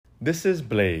This is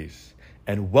Blaze,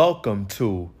 and welcome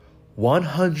to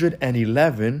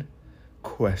 111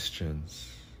 Questions.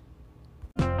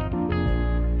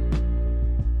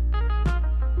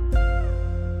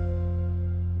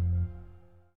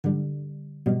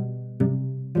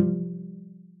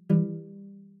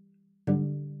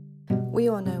 We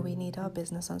all know we need our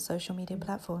business on social media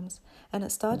platforms, and at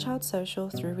StarChild Social,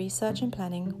 through research and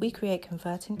planning, we create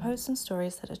converting posts and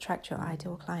stories that attract your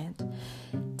ideal client,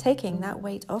 taking that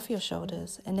weight off your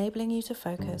shoulders, enabling you to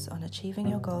focus on achieving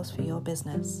your goals for your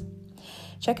business.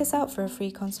 Check us out for a free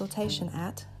consultation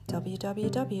at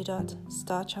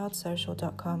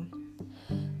www.starchildsocial.com.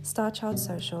 StarChild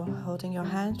Social, holding your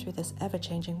hand through this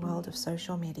ever-changing world of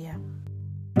social media.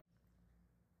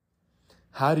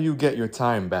 How do you get your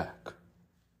time back?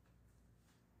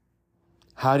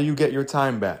 How do you get your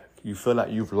time back? You feel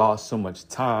like you've lost so much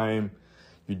time.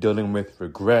 You're dealing with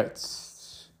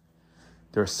regrets.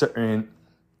 There are certain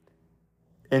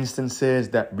instances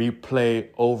that replay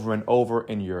over and over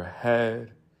in your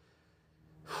head.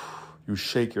 You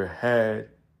shake your head.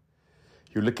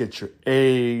 You look at your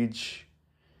age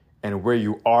and where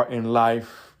you are in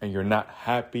life, and you're not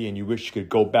happy and you wish you could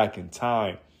go back in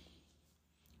time.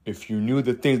 If you knew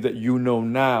the things that you know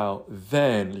now,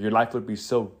 then your life would be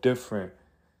so different.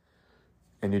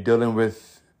 And you're dealing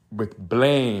with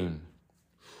blame.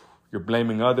 You're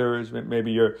blaming others.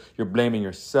 Maybe you're blaming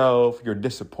yourself. You're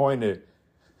disappointed.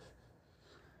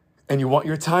 And you want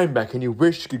your time back, and you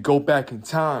wish you could go back in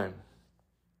time.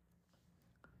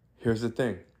 Here's the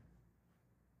thing.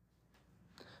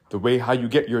 The way how you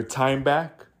get your time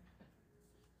back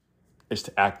is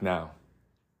to act now.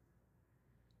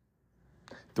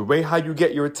 The way how you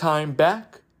get your time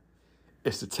back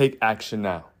is to take action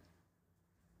now.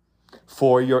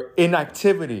 For your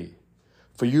inactivity,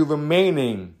 for you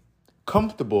remaining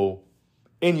comfortable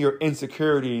in your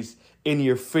insecurities, in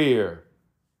your fear,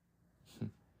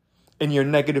 in your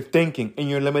negative thinking, in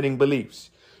your limiting beliefs,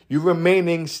 you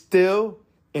remaining still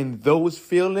in those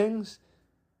feelings,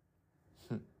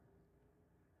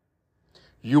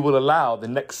 you will allow the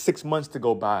next 6 months to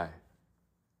go by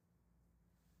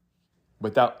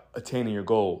without attaining your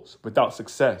goals, without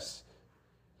success.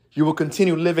 You will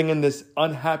continue living in this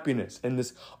unhappiness, in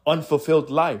this unfulfilled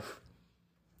life,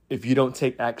 if you don't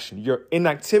take action. Your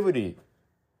inactivity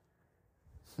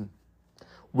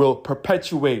will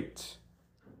perpetuate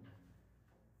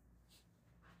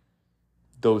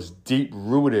those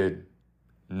deep-rooted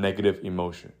negative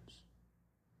emotions.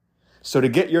 So to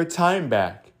get your time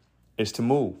back is to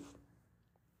move.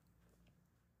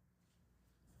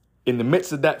 In the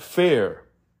midst of that fear,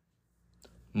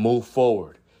 move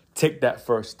forward. Take that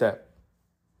first step.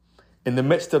 In the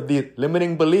midst of the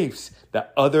limiting beliefs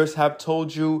that others have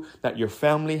told you, that your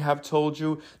family have told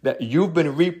you, that you've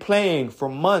been replaying for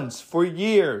months, for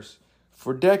years,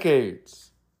 for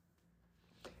decades,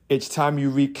 it's time you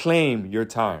reclaim your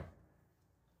time.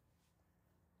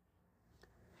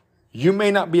 You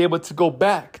may not be able to go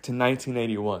back to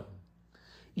 1981.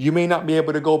 You may not be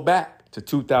able to go back to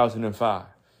 2005.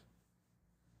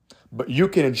 But you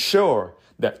can ensure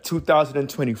that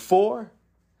 2024,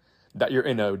 that you're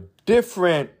in a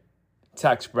different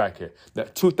tax bracket,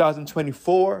 that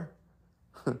 2024,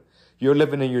 you're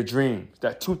living in your dreams,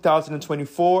 that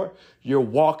 2024, you're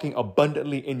walking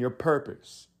abundantly in your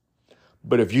purpose.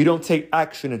 But if you don't take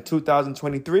action in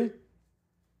 2023,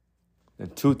 then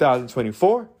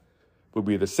 2024 will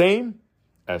be the same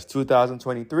as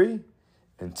 2023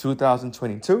 and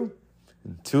 2022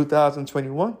 and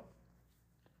 2021.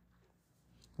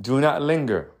 Do not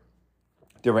linger.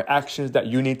 There are actions that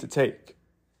you need to take.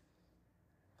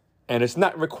 And it's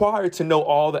not required to know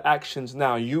all the actions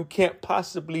now. You can't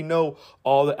possibly know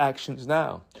all the actions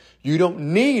now. You don't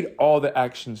need all the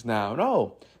actions now.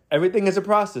 No, everything is a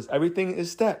process. Everything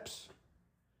is steps.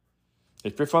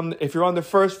 If you're on the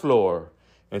first floor,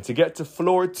 and to get to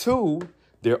floor 2,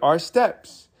 there are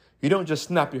steps. You don't just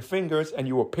snap your fingers and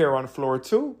you appear on floor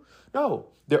 2. No,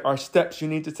 there are steps you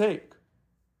need to take.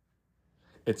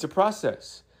 It's a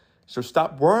process. So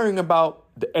stop worrying about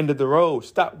the end of the road.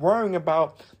 Stop worrying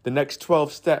about the next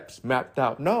 12 steps mapped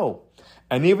out. No.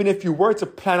 And even if you were to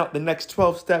plan out the next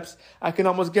 12 steps, I can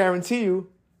almost guarantee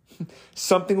you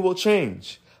something will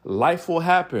change. Life will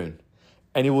happen.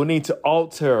 And you will need to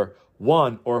alter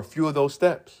one or a few of those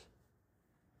steps.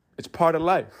 It's part of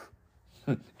life.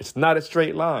 It's not a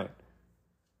straight line.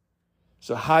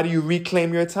 So how do you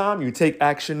reclaim your time? You take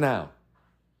action now.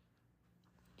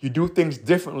 You do things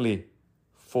differently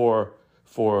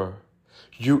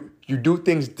you do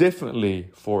things differently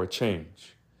for a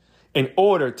change in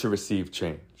order to receive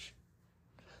change.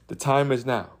 The time is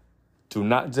now. Do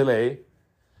not delay.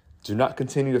 Do not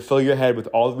continue to fill your head with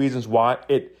all the reasons why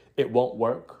it won't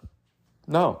work.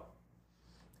 No.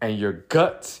 And your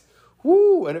gut,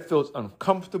 woo, and it feels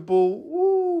uncomfortable,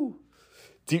 woo.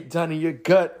 Deep down in your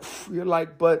gut, you're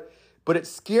like, but it's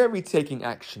scary taking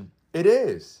action. It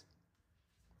is.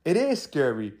 It is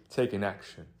scary taking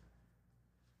action.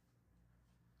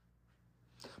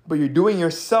 But you're doing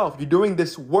yourself, you're doing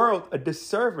this world a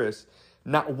disservice,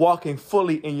 not walking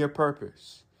fully in your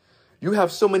purpose. You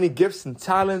have so many gifts and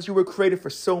talents. You were created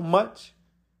for so much.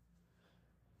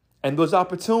 And those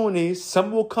opportunities,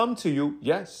 some will come to you,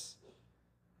 yes,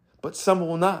 but some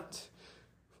will not.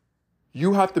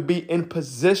 You have to be in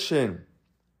position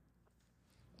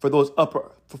for those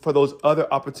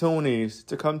other opportunities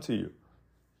to come to you.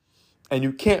 And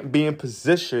you can't be in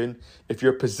position if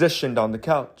you're positioned on the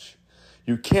couch.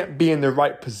 You can't be in the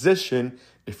right position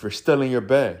if you're still in your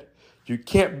bed. You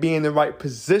can't be in the right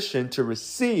position to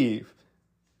receive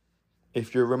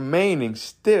if you're remaining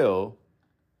still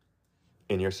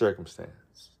in your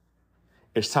circumstance.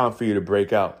 It's time for you to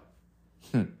break out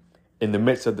in the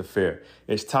midst of the fear.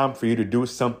 It's time for you to do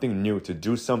something new, to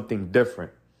do something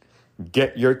different.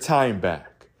 Get your time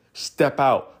back. Step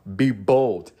out. Be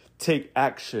bold. Take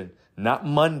action. Not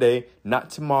Monday, not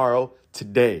tomorrow,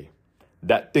 today.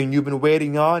 That thing you've been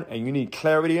waiting on and you need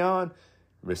clarity on,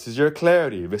 this is your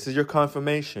clarity. This is your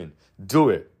confirmation. Do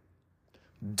it.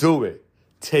 Do it.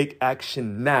 Take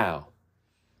action now.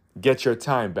 Get your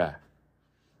time back.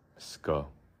 Let's go.